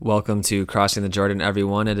Welcome to Crossing the Jordan,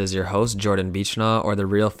 everyone. It is your host, Jordan Beechnaw, or the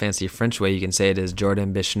real fancy French way you can say it is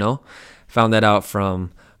Jordan Bichneau. Found that out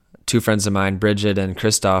from two friends of mine, Bridget and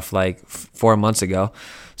Christoph, like 4 months ago.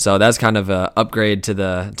 So that's kind of a upgrade to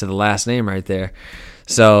the last name right there.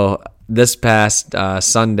 So this past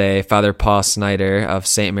Sunday, Father Paul Snyder of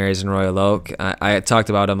St. Mary's in Royal Oak, I talked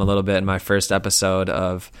about him a little bit in my first episode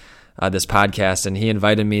of this podcast, and he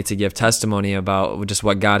invited me to give testimony about just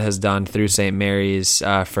what God has done through St. Mary's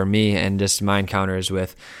for me and just my encounters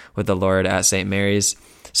with the Lord at St. Mary's.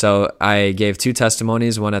 So I gave two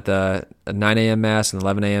testimonies, one at the 9 a.m. Mass and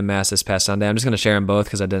 11 a.m. Mass this past Sunday. I'm just going to share them both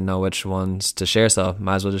because I didn't know which ones to share, so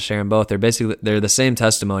might as well just share them both. They're the same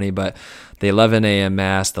testimony, but the 11 a.m.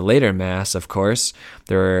 Mass, the later Mass, of course,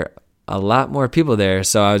 there were a lot more people there,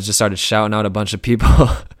 so I just started shouting out a bunch of people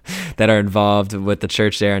that are involved with the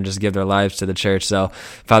church there and just give their lives to the church. So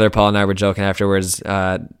Father Paul and I were joking afterwards.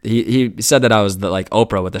 He said that I was like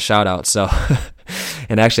Oprah with the shout out. So,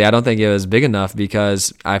 and actually I don't think it was big enough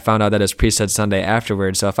because I found out that it was Priesthood Sunday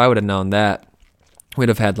afterwards. So if I would have known that, we'd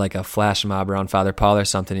have had like a flash mob around Father Paul or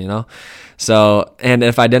something, you know? So, and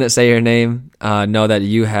if I didn't say your name, know that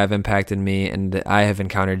you have impacted me and I have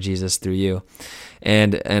encountered Jesus through you.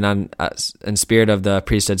 And I'm in spirit of the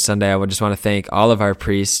Priesthood Sunday, I would just want to thank all of our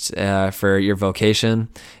priests for your vocation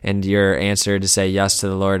and your answer to say yes to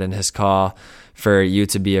the Lord and his call for you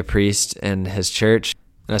to be a priest in his church.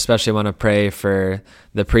 And especially want to pray for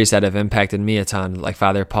the priests that have impacted me a ton, like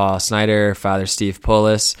Father Paul Snyder, Father Steve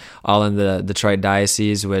Polis, all in the Detroit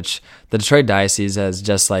Diocese, which the Detroit Diocese has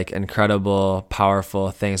just like incredible,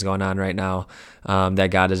 powerful things going on right now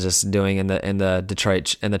that God is just doing in the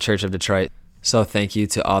Church of Detroit. So thank you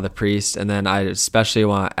to all the priests. And then I especially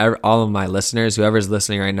want all of my listeners, whoever's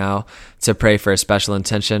listening right now, to pray for a special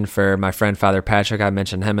intention for my friend Father Patrick. I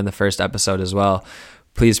mentioned him in the first episode as well.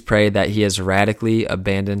 Please pray that he is radically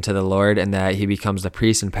abandoned to the Lord and that he becomes the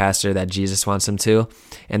priest and pastor that Jesus wants him to,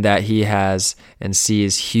 and that he has and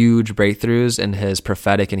sees huge breakthroughs in his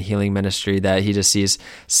prophetic and healing ministry, that he just sees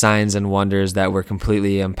signs and wonders that were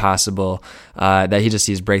completely impossible, that he just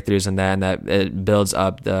sees breakthroughs in that, and that it builds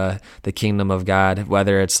up the kingdom of God,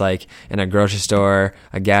 whether it's like in a grocery store,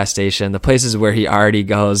 a gas station, the places where he already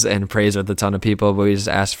goes and prays with a ton of people, but we just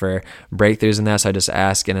ask for breakthroughs in that. So I just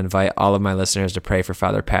ask and invite all of my listeners to pray for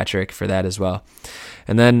Father Patrick for that as well.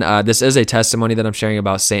 And then this is a testimony that I'm sharing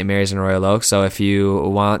about St. Mary's in Royal Oak. So if you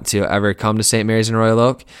want to ever come to St. Mary's in Royal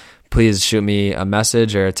Oak, please shoot me a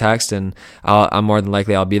message or a text, and I'm more than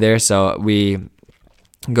likely I'll be there. So we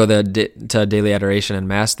go to daily adoration and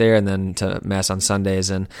mass there, and then to mass on Sundays.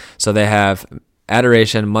 And so they have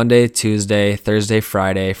adoration Monday, Tuesday, Thursday,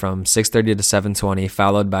 Friday from 6:30 to 7:20,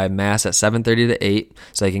 followed by mass at 7:30 to 8,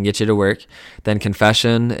 so they can get you to work. Then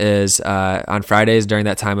confession is on Fridays during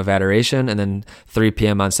that time of adoration, and then 3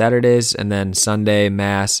 p.m. on Saturdays, and then Sunday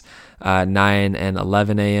mass 9 and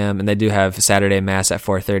 11 a.m. And they do have Saturday mass at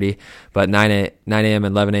 4:30, but 9 a.m. and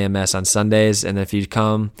 11 a.m. mass on Sundays. And if you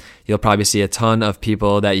come, you'll probably see a ton of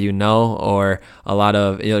people that you know, or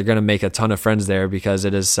you're going to make a ton of friends there because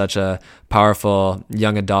it is such a powerful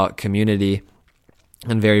young adult community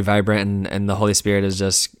and very vibrant, and the Holy Spirit is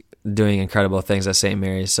just doing incredible things at St.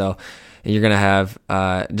 Mary's. So you're going to have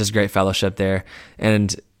just great fellowship there.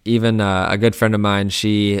 And even a good friend of mine,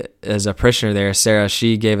 she is a parishioner there, Sarah,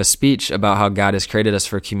 she gave a speech about how God has created us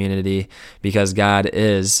for community because God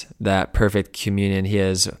is that perfect communion. He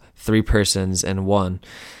is three persons in one.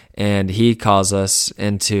 And he calls us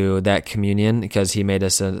into that communion because he made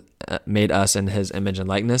us in his image and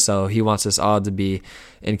likeness. So he wants us all to be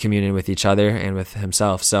in communion with each other and with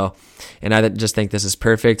himself. So, and I just think this is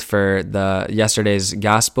perfect for yesterday's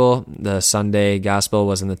gospel. The Sunday gospel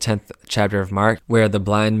was in the 10th chapter of Mark, where the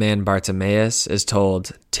blind man Bartimaeus is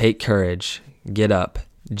told, "Take courage, get up.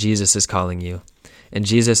 Jesus is calling you." And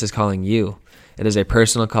Jesus is calling you. It is a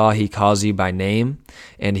personal call. He calls you by name,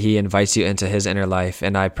 and he invites you into his inner life.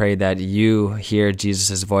 And I pray that you hear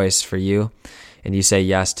Jesus' voice for you, and you say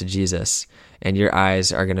yes to Jesus. And your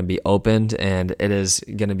eyes are going to be opened, and it is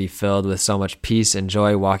going to be filled with so much peace and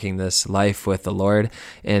joy walking this life with the Lord.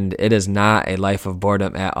 And it is not a life of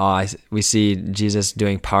boredom at all. We see Jesus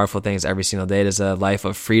doing powerful things every single day. It is a life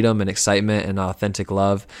of freedom and excitement and authentic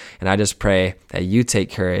love. And I just pray that you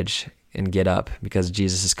take courage and get up because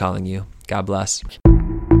Jesus is calling you. God bless.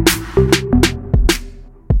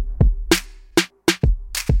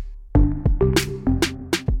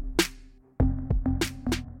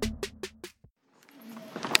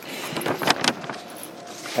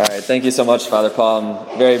 All right, thank you so much, Father Paul.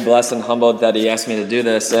 I'm very blessed and humbled that he asked me to do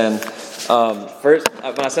this. And first,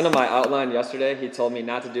 when I sent him my outline yesterday, he told me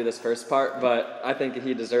not to do this first part, but I think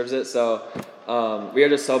he deserves it. So We are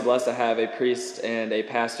just so blessed to have a priest and a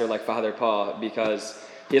pastor like Father Paul, because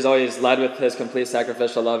he has always led with his complete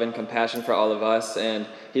sacrificial love and compassion for all of us, and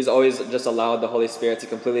he's always just allowed the Holy Spirit to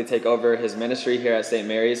completely take over his ministry here at St.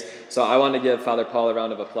 Mary's. So I want to give Father Paul a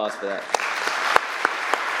round of applause for that.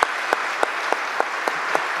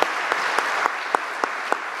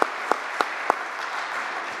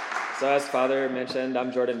 So as Father mentioned,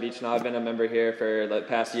 I'm Jordan Beachnaw. I've been a member here for the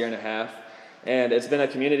past year and a half, and it's been a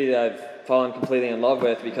community that I've fallen completely in love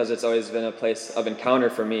with, because it's always been a place of encounter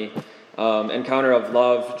for me, encounter of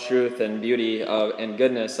love, truth, and beauty and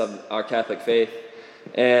goodness of our Catholic faith.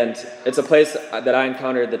 And it's a place that I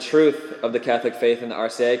encountered the truth of the Catholic faith in the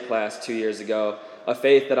RCIA class 2 years ago, a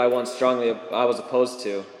faith that I once I was opposed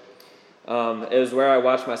to. It was where I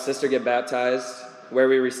watched my sister get baptized, where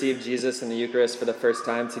we received Jesus in the Eucharist for the first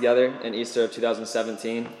time together in Easter of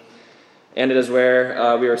 2017. And it is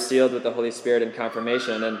where we were sealed with the Holy Spirit in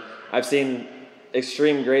confirmation. And I've seen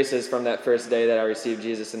extreme graces from that first day that I received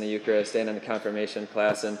Jesus in the Eucharist and in the confirmation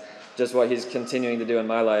class, and just what he's continuing to do in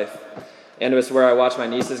my life. And it was where I watched my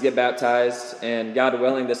nieces get baptized, and God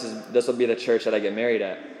willing, this will be the church that I get married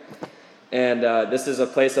at. And this is a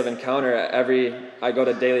place of encounter. I go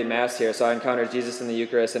to daily Mass here, so I encounter Jesus in the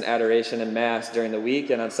Eucharist and adoration and Mass during the week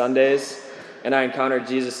and on Sundays, and I encounter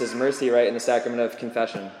Jesus' mercy right in the sacrament of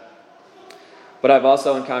confession. But I've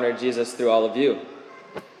also encountered Jesus through all of you.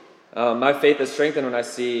 My faith is strengthened when I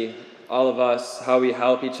see all of us, how we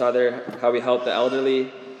help each other, how we help the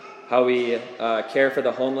elderly, how we care for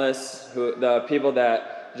the homeless, the people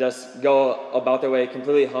that just go about their way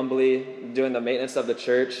completely humbly, doing the maintenance of the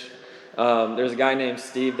church. There's a guy named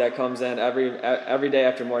Steve that comes in every day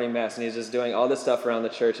after morning Mass, and he's just doing all this stuff around the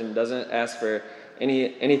church and doesn't ask for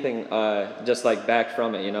anything just like back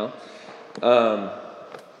from it, you know.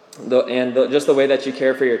 Just the way that you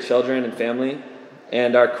care for your children and family,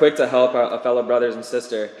 and are quick to help our fellow brothers and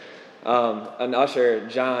sister. An usher,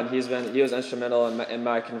 John, he was instrumental in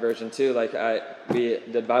my conversion too. We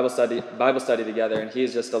did Bible study together, and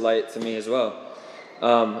he's just a light to me as well.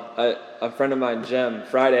 A friend of mine, Jim,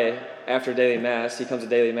 Friday after daily Mass, he comes to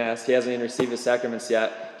daily Mass. He hasn't even received his sacraments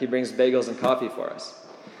yet. He brings bagels and coffee for us.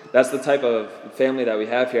 That's the type of family that we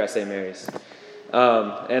have here at St. Mary's.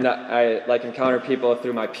 And I encounter people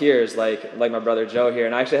through my peers, like my brother Joe here.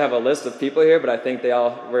 And I actually have a list of people here, but I think they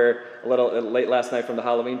all were a little late last night from the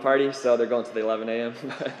Halloween party, so they're going to the 11 a.m.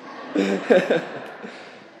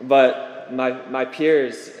 But my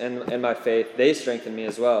peers in my faith, they strengthen me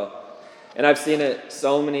as well. And I've seen it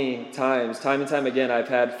so many times, time and time again. I've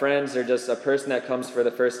had friends or just a person that comes for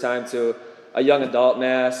the first time to a young adult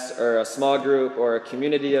Mass or a small group or a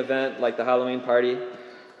community event like the Halloween party,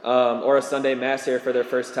 or a Sunday Mass here for their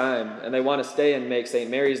first time, and they want to stay and make St.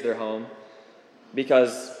 Mary's their home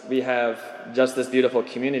because we have just this beautiful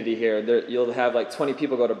community here. You'll have 20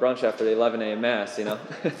 people go to brunch after the 11 a.m. Mass, you know.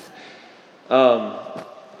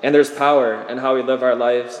 And there's power in how we live our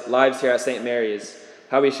lives here at St. Mary's,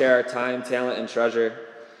 how we share our time, talent, and treasure.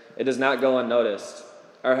 It does not go unnoticed.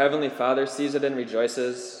 Our Heavenly Father sees it and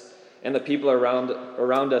rejoices, and the people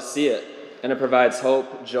around us see it, and it provides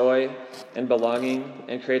hope, joy, and belonging,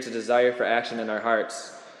 and creates a desire for action in our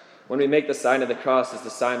hearts. When we make the sign of the cross, it's the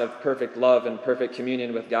sign of perfect love and perfect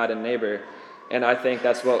communion with God and neighbor. And I think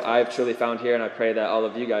that's what I've truly found here, and I pray that all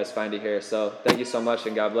of you guys find it here. So thank you so much,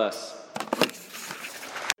 and God bless.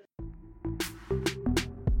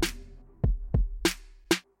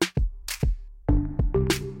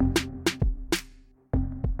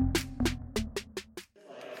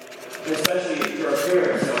 Especially for a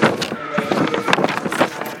prayer. So,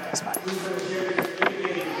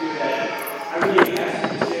 I really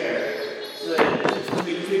ask you to share so that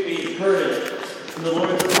we could be encouraged in the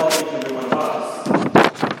Lord's calling to every one of us.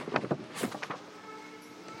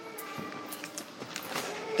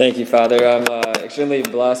 Thank you, Father. I'm extremely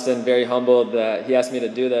blessed and very humbled that he asked me to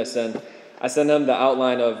do this. And I sent him the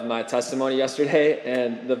outline of my testimony yesterday,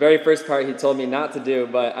 and the very first part he told me not to do,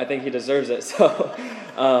 but I think he deserves it. So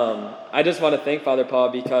I just want to thank Father Paul,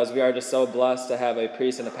 because we are just so blessed to have a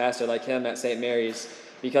priest and a pastor like him at St. Mary's,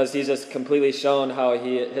 because he's just completely shown how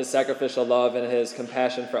his sacrificial love and his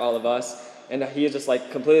compassion for all of us, and he just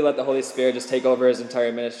completely let the Holy Spirit just take over his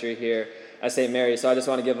entire ministry here at St. Mary's. So I just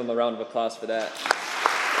want to give him a round of applause for that.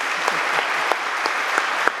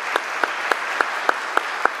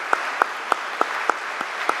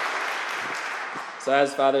 So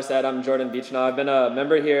as Father said, I'm Jordan Beachnaw. I've been a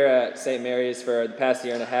member here at St. Mary's for the past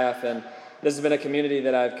year and a half, and this has been a community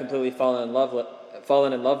that I've completely fallen in love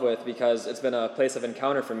with, because it's been a place of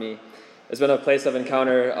encounter for me. It's been a place of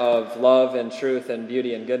encounter of love and truth and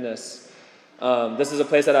beauty and goodness. This is a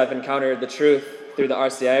place that I've encountered the truth through the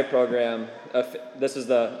RCI program. This is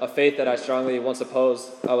a faith that I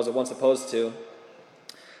was once opposed to.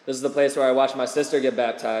 This is the place where I watched my sister get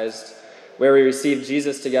baptized, where we received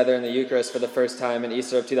Jesus together in the Eucharist for the first time in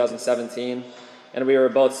Easter of 2017, and we were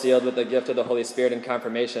both sealed with the gift of the Holy Spirit in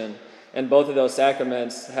confirmation. And both of those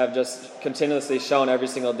sacraments have just continuously shown every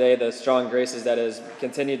single day the strong graces that has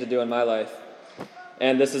continued to do in my life.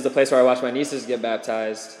 And this is the place where I watch my nieces get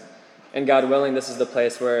baptized. And God willing, this is the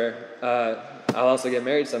place where I'll also get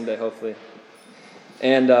married someday, hopefully.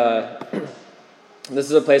 And this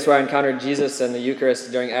is a place where I encountered Jesus in the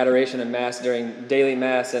Eucharist during adoration and Mass, during daily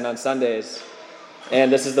Mass and on Sundays.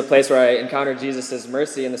 And this is the place where I encountered Jesus'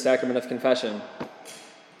 mercy in the sacrament of confession.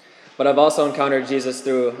 But I've also encountered Jesus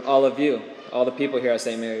through all of you, all the people here at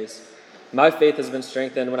St. Mary's. My faith has been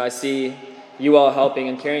strengthened when I see you all helping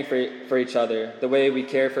and caring for each other, the way we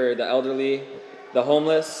care for the elderly, the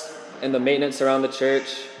homeless, and the maintenance around the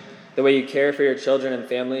church, the way you care for your children and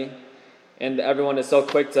family. And everyone is so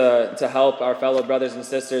quick to help our fellow brothers and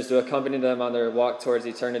sisters, to accompany them on their walk towards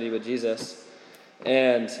eternity with Jesus.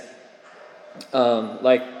 And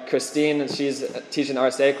like Christine, she's teaching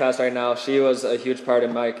RCA class right now. She was a huge part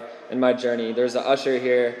in my journey. There's an usher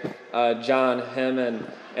here, John, him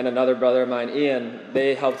and another brother of mine, Ian.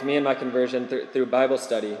 They helped me in my conversion through Bible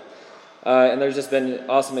study. And there's just been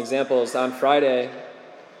awesome examples. On Friday,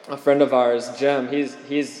 a friend of ours, Jim,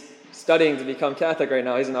 he's studying to become Catholic right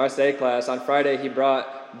now. He's in RCA class. On Friday, he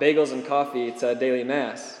brought bagels and coffee to daily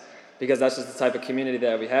Mass, because that's just the type of community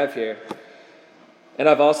that we have here. And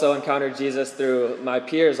I've also encountered Jesus through my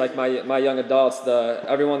peers, like my young adults,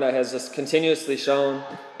 everyone that has just continuously shown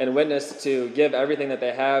and witnessed to give everything that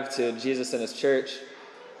they have to Jesus and his church.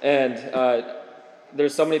 And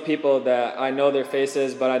there's so many people that I know their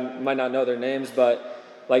faces, but I might not know their names, but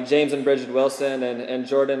like James and Bridget Wilson, and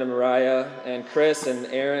Jordan and Mariah, and Chris and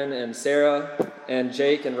Aaron and Sarah, and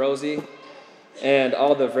Jake and Rosie, and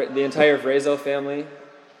all the entire Vrezo family,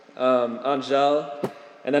 Angel,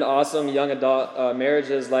 and then awesome young adult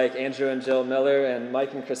marriages like Andrew and Jill Miller, and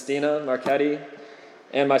Mike and Christina Marchetti,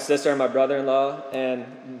 and my sister and my brother-in-law,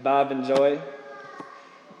 and Bob and Joy.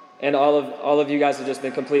 And all of you guys have just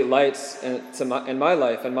been complete lights in my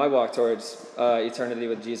life and my walk towards eternity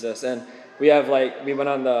with Jesus. And we went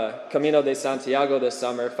on the Camino de Santiago this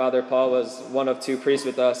summer. Father Paul was one of 2 priests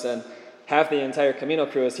with us, and half the entire Camino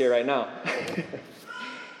crew is here right now.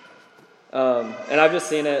 And I've just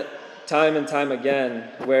seen it time and time again,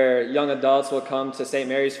 where young adults will come to St.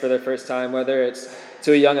 Mary's for their first time, whether it's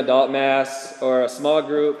to a young adult Mass or a small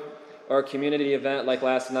group or a community event like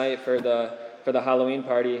last night for the Halloween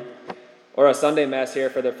party, or a Sunday Mass here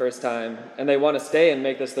for their first time. And they want to stay and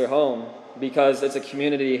make this their home because it's a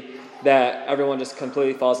community that everyone just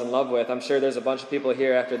completely falls in love with. I'm sure there's a bunch of people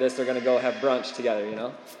here after this, they're going to go have brunch together, you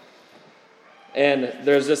know? And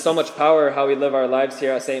there's just so much power how we live our lives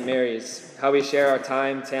here at St. Mary's, how we share our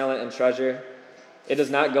time, talent, and treasure. It does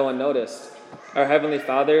not go unnoticed. Our Heavenly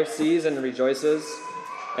Father sees and rejoices,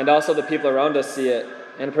 and also the people around us see it,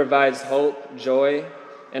 and provides hope, joy,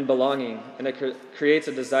 and belonging, and it creates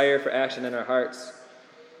a desire for action in our hearts.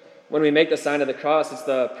 When we make the sign of the cross, it's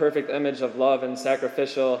the perfect image of love and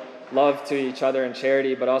sacrificial love to each other in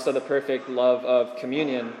charity, but also the perfect love of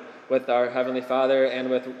communion with our Heavenly Father and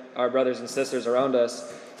with our brothers and sisters around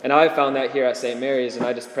us. And I found that here at St. Mary's, and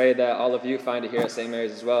I just pray that all of you find it here at St.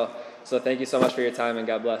 Mary's as well. So thank you so much for your time, and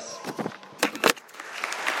God bless.